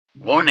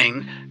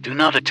Warning, do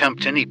not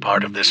attempt any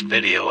part of this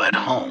video at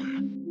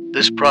home.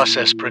 This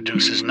process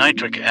produces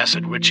nitric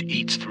acid which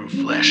eats through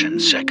flesh in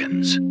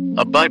seconds.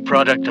 A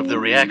byproduct of the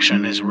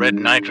reaction is red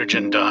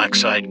nitrogen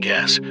dioxide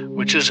gas,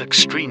 which is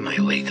extremely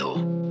lethal.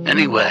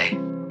 Anyway,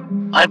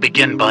 I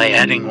begin by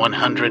adding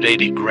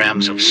 180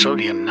 grams of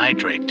sodium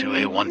nitrate to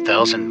a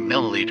 1000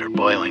 milliliter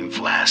boiling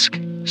flask.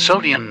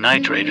 Sodium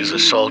nitrate is a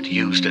salt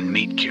used in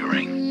meat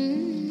curing.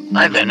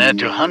 I then add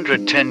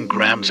 210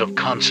 grams of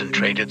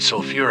concentrated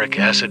sulfuric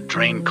acid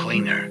drain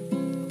cleaner.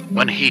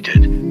 When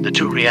heated, the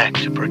two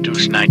react to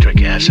produce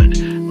nitric acid,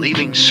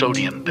 leaving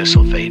sodium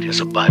bisulfate as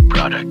a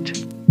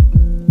byproduct.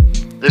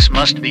 This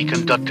must be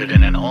conducted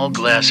in an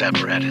all-glass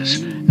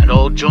apparatus, and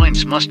all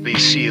joints must be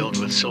sealed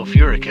with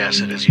sulfuric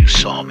acid as you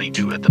saw me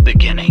do at the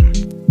beginning.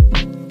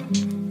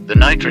 The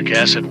nitric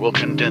acid will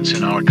condense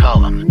in our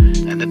column,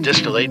 and the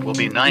distillate will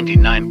be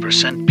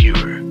 99%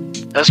 pure.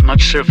 As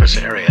much surface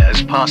area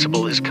as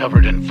possible is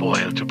covered in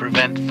foil to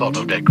prevent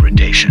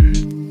photodegradation.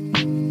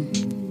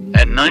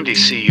 At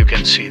 90°C you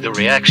can see the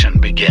reaction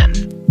begin.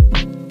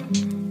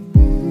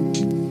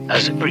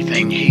 As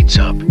everything heats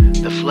up,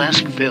 the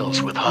flask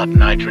fills with hot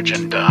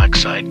nitrogen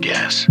dioxide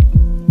gas.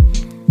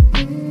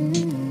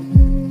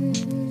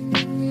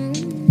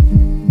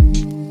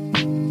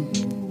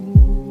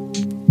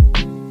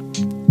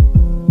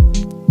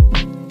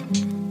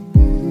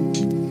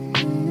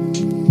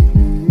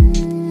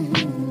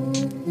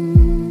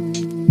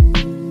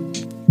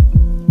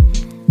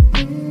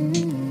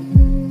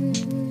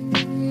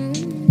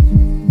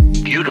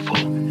 Beautiful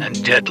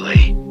and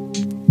deadly.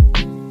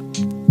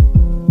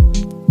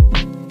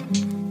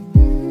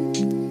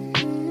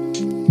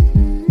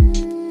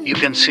 You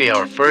can see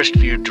our first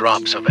few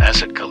drops of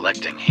acid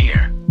collecting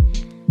here.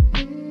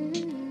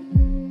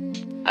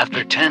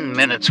 After 10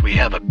 minutes we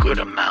have a good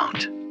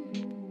amount.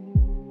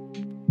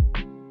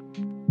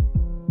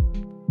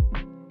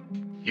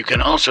 You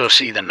can also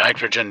see the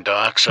nitrogen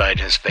dioxide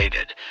has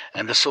faded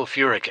and the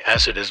sulfuric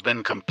acid has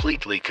been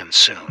completely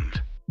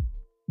consumed.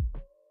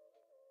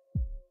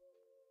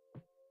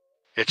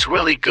 It's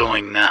really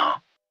going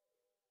now.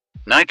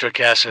 Nitric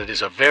acid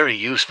is a very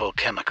useful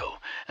chemical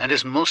and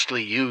is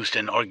mostly used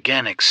in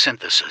organic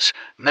synthesis,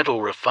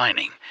 metal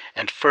refining,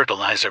 and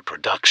fertilizer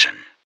production.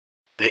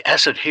 The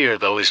acid here,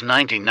 though, is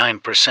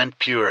 99%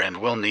 pure and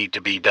will need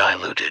to be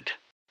diluted.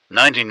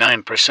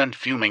 99%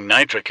 fuming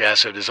nitric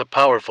acid is a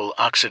powerful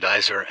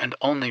oxidizer and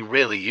only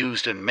really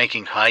used in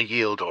making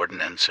high-yield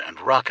ordnance and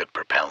rocket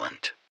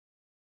propellant.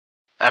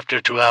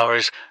 After 2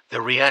 hours, the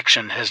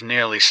reaction has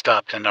nearly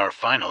stopped and our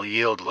final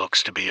yield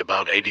looks to be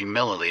about 80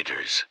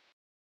 milliliters.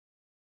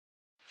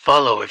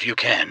 Follow if you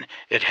can,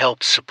 it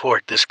helps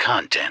support this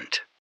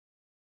content.